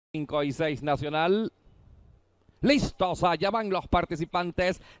5 y 6 Nacional. Listos, allá van los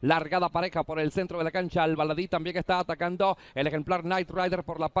participantes. Largada pareja por el centro de la cancha. Albaladí también está atacando. El ejemplar Night Rider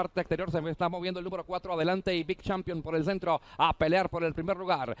por la parte exterior. Se está moviendo el número 4 adelante. Y Big Champion por el centro a pelear por el primer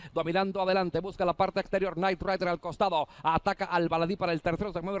lugar. Dominando adelante. Busca la parte exterior. Night Rider al costado. Ataca Albaladí para el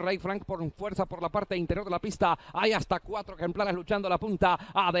tercero. Se mueve Ray Frank por fuerza por la parte interior de la pista. Hay hasta 4 ejemplares luchando la punta.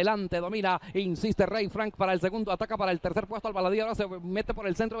 Adelante domina. Insiste Ray Frank para el segundo. Ataca para el tercer puesto. Albaladí ahora se mete por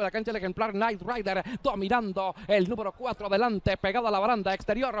el centro de la cancha el ejemplar Night Rider. Dominando el número 4 adelante, pegado a la baranda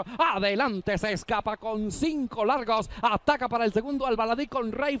exterior, adelante, se escapa con 5 largos, ataca para el segundo Albaladí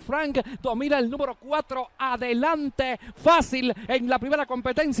con Ray Frank, domina el número 4 adelante, fácil en la primera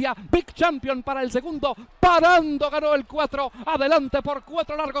competencia, Big Champion para el segundo, parando, ganó el 4, adelante por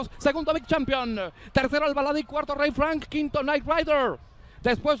 4 largos, segundo Big Champion, tercero Albaladí, cuarto Ray Frank, quinto Night Rider,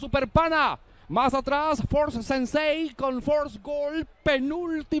 después Super Pana. Más atrás, Force Sensei con Force Gold,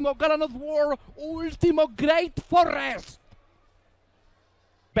 penúltimo Gallant of War, último Great Forest.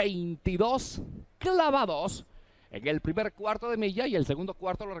 22 clavados en el primer cuarto de milla y el segundo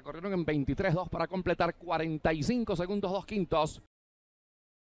cuarto lo recorrieron en 23.2 para completar 45 segundos 2 quintos.